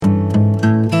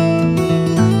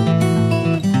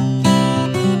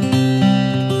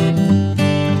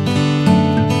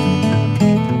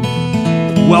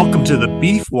Welcome to the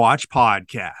Beef Watch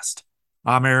podcast.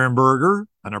 I'm Aaron Berger,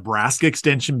 a Nebraska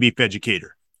Extension beef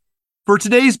educator. For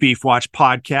today's Beef Watch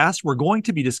podcast, we're going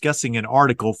to be discussing an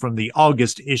article from the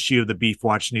August issue of the Beef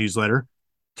Watch newsletter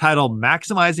titled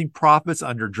Maximizing Profits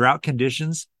Under Drought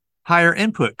Conditions, Higher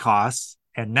Input Costs,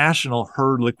 and National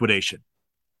Herd Liquidation.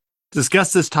 To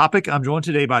discuss this topic, I'm joined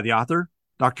today by the author,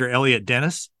 Dr. Elliot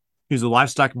Dennis, who's a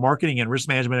livestock marketing and risk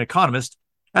management economist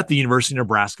at the University of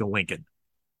Nebraska-Lincoln.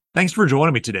 Thanks for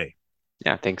joining me today.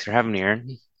 Yeah, thanks for having me,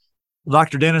 Aaron. Well,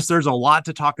 Dr. Dennis, there's a lot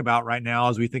to talk about right now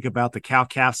as we think about the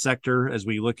cow-calf sector, as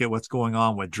we look at what's going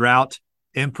on with drought,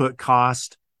 input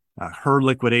cost, herd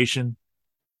liquidation.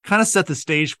 Kind of set the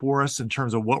stage for us in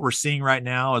terms of what we're seeing right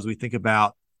now as we think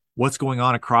about what's going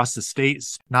on across the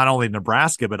states, not only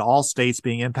Nebraska, but all states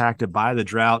being impacted by the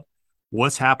drought.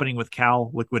 What's happening with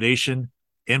cow liquidation,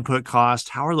 input cost?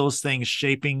 How are those things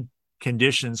shaping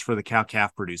conditions for the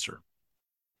cow-calf producer?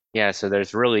 Yeah, so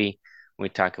there's really, when we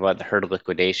talk about the herd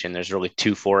liquidation, there's really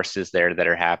two forces there that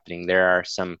are happening. There are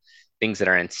some things that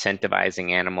are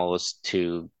incentivizing animals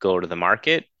to go to the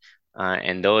market.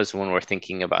 And those, when we're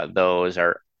thinking about those,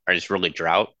 are just really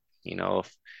drought.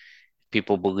 If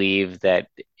people believe that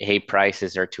hay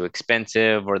prices are too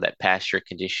expensive or that pasture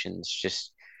conditions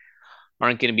just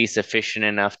aren't going to be sufficient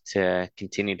enough to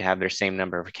continue to have their same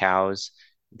number of cows,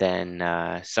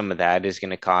 then some of that is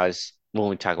going to cause, when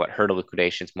we talk about herd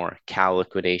liquidations, more cow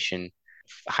liquidation,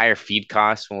 higher feed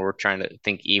costs when we're trying to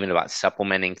think even about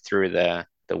supplementing through the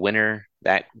winter.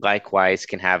 That likewise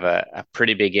can have a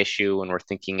pretty big issue when we're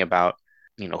thinking about,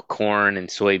 corn and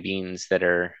soybeans that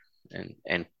are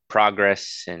and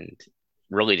progress and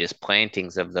really just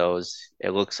plantings of those. It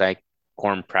looks like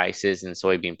corn prices and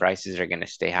soybean prices are going to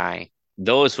stay high.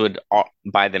 Those would all,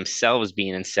 by themselves be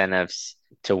incentives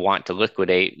to want to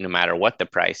liquidate no matter what the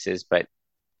price is. But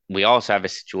we also have a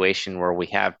situation where we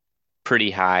have pretty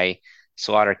high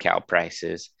slaughter cow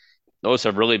prices. Those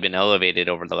have really been elevated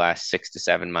over the last 6 to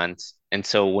 7 months. And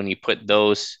so when you put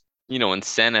those,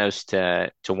 incentives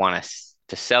to want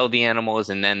to sell the animals,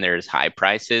 and then there's high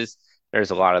prices,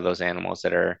 there's a lot of those animals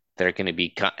that are going to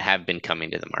be have been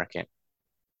coming to the market.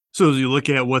 So as you look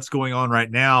at what's going on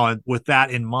right now, and with that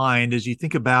in mind, as you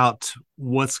think about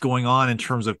what's going on in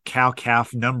terms of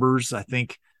cow-calf numbers, I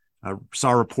think I saw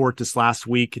a report this last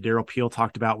week. Daryl Peel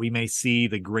talked about we may see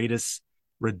the greatest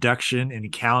reduction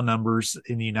in cow numbers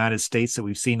in the United States that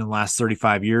we've seen in the last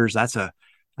 35 years. That's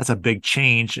a big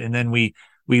change. And then we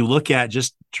look at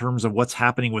just in terms of what's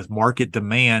happening with market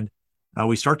demand,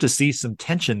 we start to see some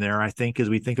tension there, I think, as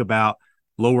we think about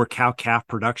lower cow-calf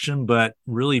production, but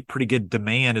really pretty good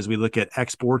demand as we look at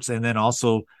exports and then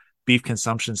also beef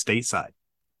consumption stateside.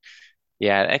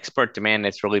 Yeah, export demand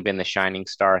has really been the shining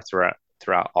star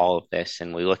throughout all of this,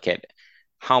 and we look at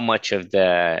how much of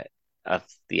the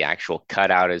actual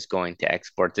cutout is going to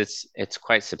exports. It's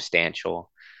quite substantial,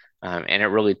 and it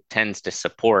really tends to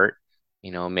support,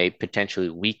 maybe potentially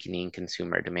weakening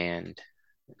consumer demand.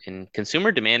 And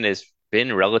consumer demand has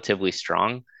been relatively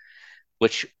strong,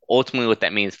 which ultimately what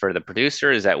that means for the producer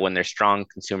is that when there's strong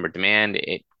consumer demand,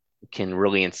 it can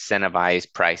really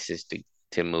incentivize prices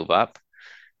to move up,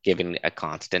 given a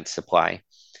constant supply.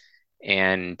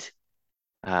 And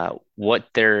what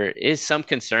there is some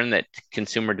concern that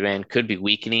consumer demand could be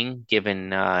weakening given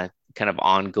kind of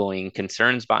ongoing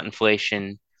concerns about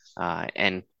inflation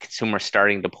and consumers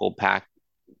starting to pull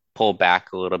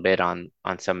back a little bit on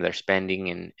some of their spending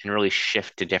and really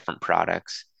shift to different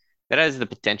products. That has the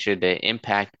potential to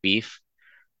impact beef.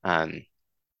 And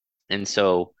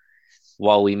so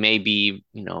while we may be,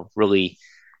 really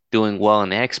doing well in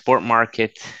the export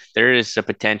market, there is a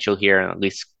potential here, at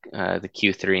least the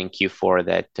Q3 and Q4,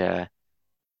 that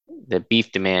the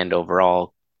beef demand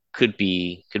overall could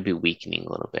be weakening a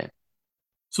little bit.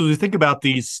 So we think about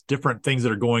these different things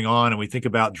that are going on, and we think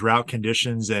about drought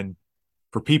conditions, and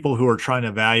for people who are trying to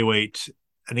evaluate,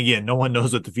 and again, no one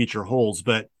knows what the future holds,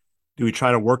 but do we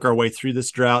try to work our way through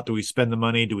this drought? Do we spend the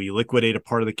money? Do we liquidate a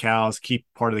part of the cows, keep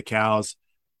part of the cows?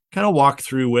 Kind of walk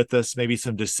through with us maybe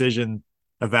some decision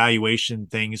evaluation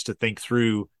things to think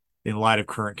through in light of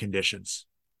current conditions.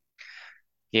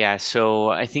 Yeah, so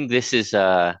I think this is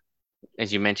as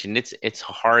you mentioned, it's a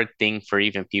hard thing for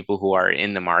even people who are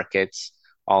in the markets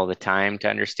all the time to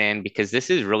understand, because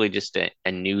this is really just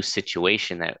a new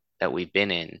situation that we've been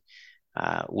in.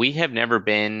 We have never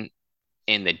been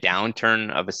in the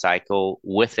downturn of a cycle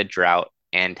with a drought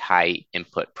and high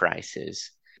input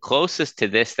prices. Closest to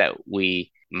this that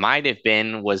we might have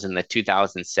been was in the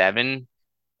 2007,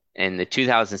 and the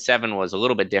 2007 was a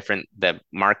little bit different. The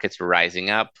markets were rising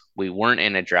up. We weren't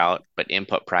in a drought, but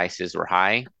input prices were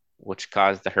high, which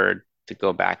caused the herd to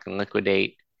go back and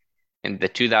liquidate. In the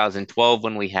 2012,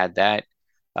 when we had that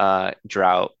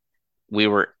drought, we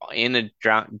were in a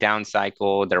drought down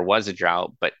cycle. There was a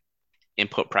drought, but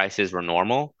input prices were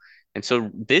normal. And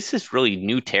so this is really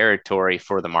new territory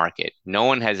for the market. No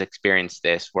one has experienced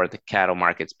this where the cattle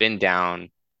market's been down.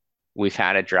 We've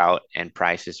had a drought and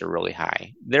prices are really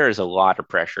high. There is a lot of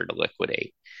pressure to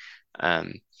liquidate.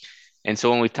 Um, and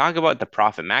so when we talk about the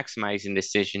profit maximizing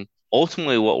decision,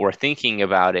 ultimately what we're thinking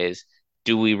about is,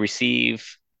 do we receive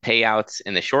payouts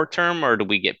in the short term or do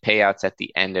we get payouts at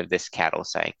the end of this cattle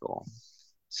cycle?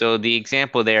 So the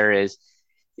example there is,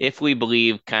 if we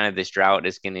believe kind of this drought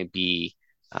is going to be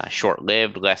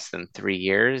short-lived, less than 3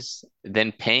 years,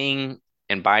 then paying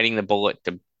and biting the bullet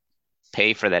to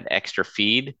pay for that extra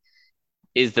feed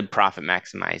is the profit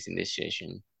maximizing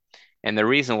decision. And the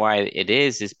reason why it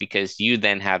is because you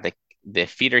then have the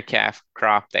feeder calf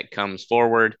crop that comes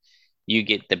forward. You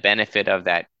get the benefit of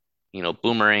that,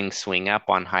 boomerang swing up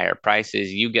on higher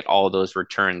prices. You get all those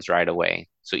returns right away.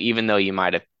 So even though you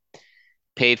might have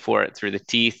paid for it through the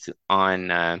teeth on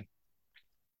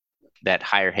that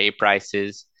higher hay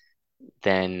prices,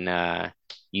 then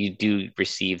you do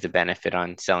receive the benefit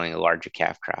on selling a larger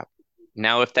calf crop.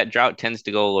 Now, if that drought tends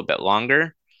to go a little bit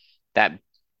longer, that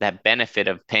that benefit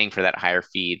of paying for that higher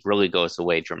feed really goes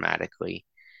away dramatically.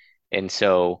 And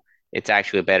so it's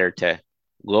actually better to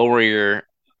lower your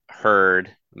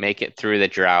herd, make it through the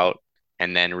drought,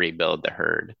 and then rebuild the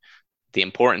herd. The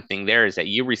important thing there is that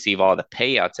you receive all the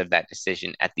payouts of that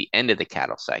decision at the end of the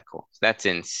cattle cycle. That's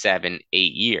in 7,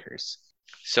 8 years.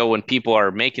 So when people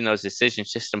are making those decisions,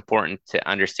 it's just important to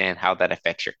understand how that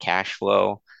affects your cash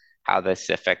flow, how this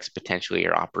affects potentially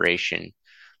your operation,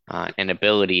 and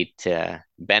ability to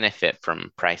benefit from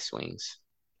price swings.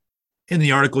 In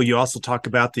the article, you also talk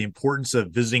about the importance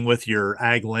of visiting with your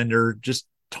ag lender, just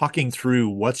talking through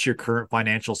what's your current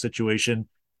financial situation,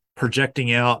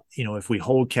 projecting out, if we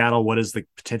hold cattle, what is the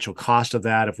potential cost of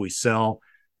that? If we sell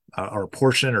our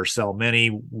portion or sell many,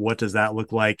 what does that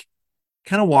look like?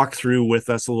 Kind of walk through with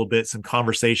us a little bit some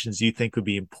conversations you think would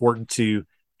be important to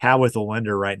have with a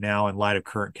lender right now in light of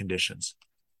current conditions.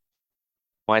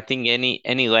 Well, I think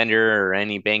any lender or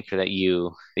any banker that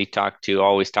you talk to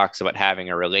always talks about having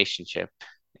a relationship.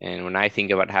 And when I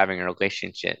think about having a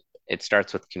relationship, it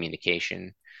starts with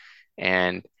communication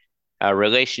and a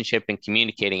relationship and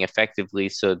communicating effectively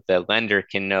so the lender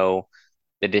can know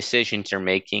the decisions you're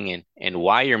making and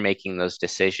why you're making those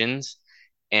decisions.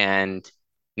 And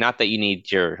not that you need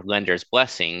your lender's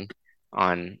blessing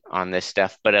on this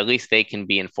stuff, but at least they can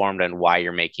be informed on why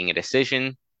you're making a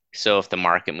decision. So if the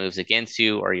market moves against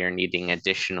you or you're needing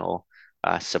additional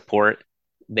support,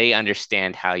 they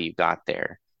understand how you got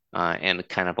there and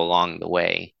kind of along the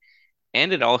way.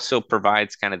 And it also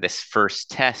provides kind of this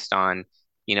first test on,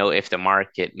 if the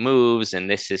market moves and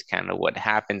this is kind of what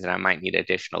happens and I might need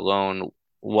additional loan,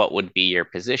 what would be your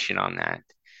position on that?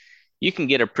 You can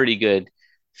get a pretty good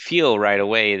feel right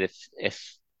away that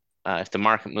if the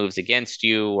market moves against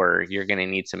you or you're going to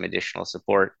need some additional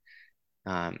support,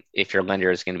 if your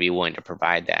lender is going to be willing to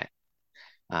provide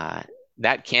that.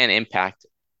 That can impact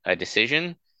a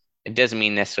decision. It doesn't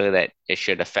mean necessarily that it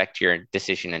should affect your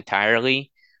decision entirely,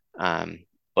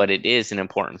 but it is an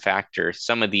important factor.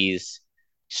 Some of these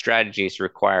strategies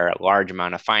require a large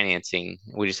amount of financing.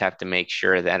 We just have to make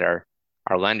sure that our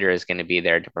lender is going to be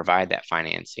there to provide that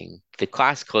financing. The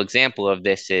classical example of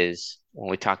this is when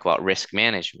we talk about risk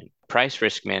management, price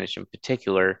risk management in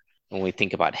particular. When we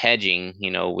think about hedging,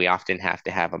 we often have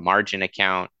to have a margin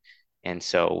account. And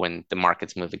so when the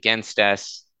markets move against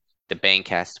us, the bank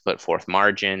has to put forth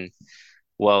margin.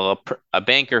 Well, a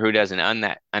banker who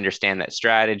doesn't understand that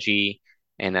strategy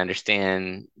and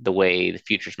understand the way the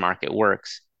futures market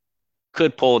works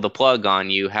could pull the plug on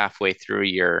you halfway through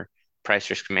your price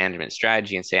risk management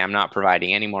strategy and say, I'm not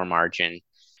providing any more margin.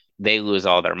 They lose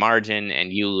all their margin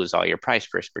and you lose all your price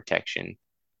risk protection.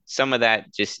 Some of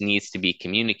that just needs to be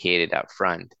communicated up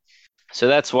front. So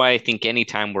that's why I think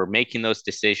anytime we're making those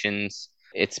decisions,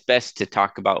 it's best to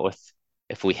talk about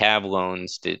if we have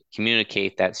loans, to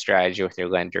communicate that strategy with your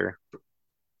lender,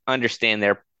 understand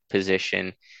their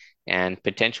position, and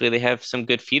potentially they have some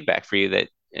good feedback for you that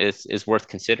is worth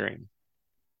considering.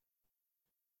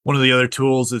 One of the other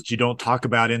tools that you don't talk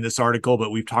about in this article,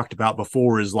 but we've talked about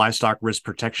before, is livestock risk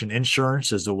protection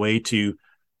insurance as a way to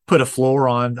put a floor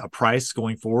on a price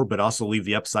going forward, but also leave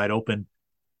the upside open.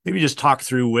 Maybe just talk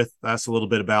through with us a little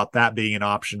bit about that being an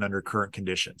option under current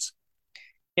conditions.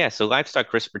 Yeah, so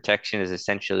livestock risk protection is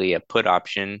essentially a put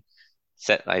option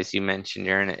set, as you mentioned,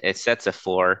 Aaron. It sets a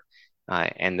floor,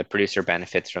 and the producer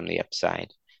benefits from the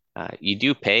upside. You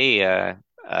do pay a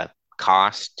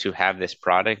cost to have this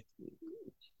product.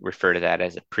 refer to that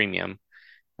as a premium.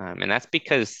 And that's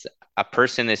because a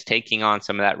person is taking on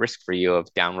some of that risk for you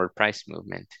of downward price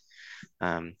movement.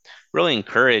 Um, really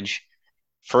encourage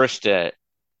first to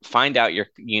find out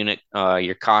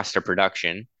your cost of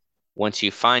production. Once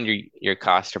you find your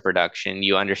cost of production,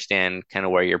 you understand kind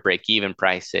of where your break even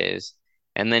price is,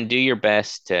 and then do your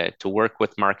best to work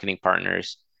with marketing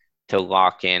partners to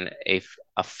lock in a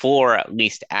floor at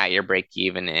least at your break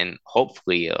even and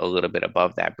hopefully a little bit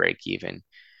above that break even.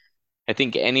 I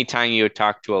think anytime you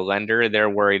talk to a lender, they're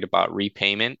worried about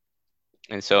repayment.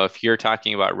 And so if you're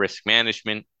talking about risk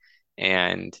management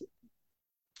and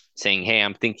saying, hey,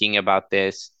 I'm thinking about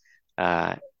this,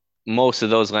 uh, most of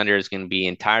those lenders are going to be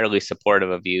entirely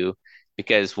supportive of you,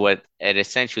 because what it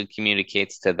essentially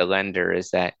communicates to the lender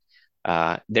is that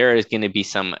there is going to be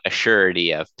some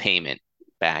assurity of payment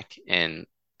back, and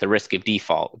the risk of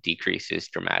default decreases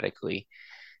dramatically.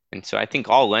 And so I think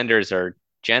all lenders are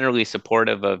generally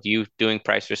supportive of you doing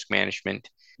price risk management.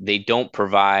 They don't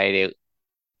provide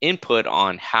input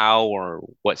on how or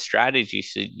what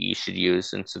strategies you should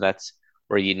use. And so that's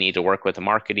where you need to work with a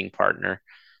marketing partner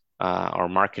or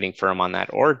marketing firm on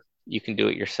that, or you can do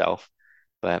it yourself.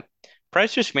 But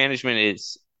price risk management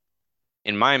is,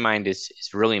 in my mind, is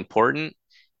really important.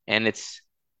 And it's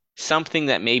something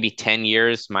that maybe 10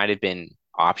 years might have been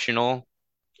optional.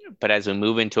 But as we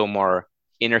move into a more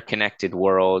interconnected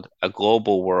world, a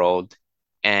global world,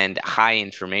 and high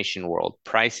information world,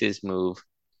 prices move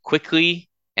quickly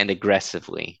and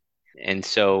aggressively. And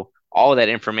so all of that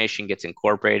information gets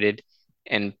incorporated.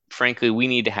 And frankly, we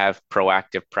need to have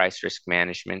proactive price risk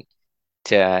management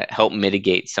to help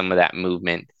mitigate some of that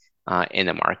movement in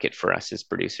the market for us as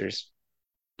producers.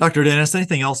 Dr. Dennis,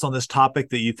 anything else on this topic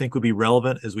that you think would be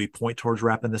relevant as we point towards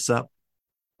wrapping this up?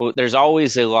 Well, there's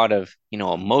always a lot of,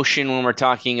 emotion when we're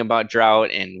talking about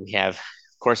drought, and we have,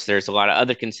 of course, there's a lot of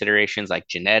other considerations like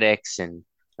genetics and,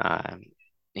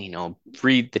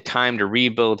 read the time to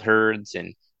rebuild herds,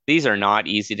 and these are not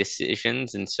easy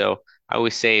decisions. And so I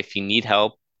always say, if you need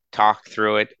help, talk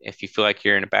through it. If you feel like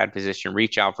you're in a bad position,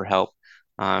 reach out for help.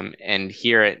 And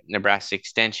here at Nebraska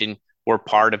Extension, we're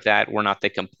part of that. We're not the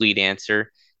complete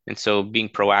answer. And so being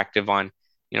proactive on,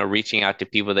 reaching out to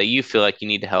people that you feel like you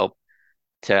need to help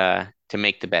to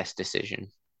make the best decision.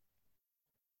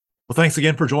 Well, thanks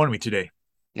again for joining me today.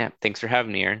 Yeah, thanks for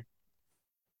having me, Aaron.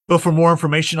 Well, for more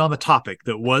information on the topic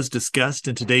that was discussed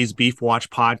in today's Beef Watch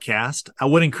podcast, I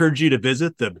would encourage you to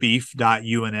visit the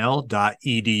beef.unl.edu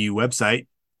website.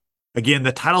 Again,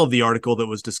 the title of the article that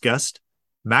was discussed: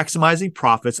 Maximizing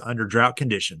Profits Under Drought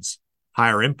Conditions,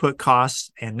 Higher Input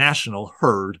Costs, and National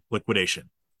Herd Liquidation.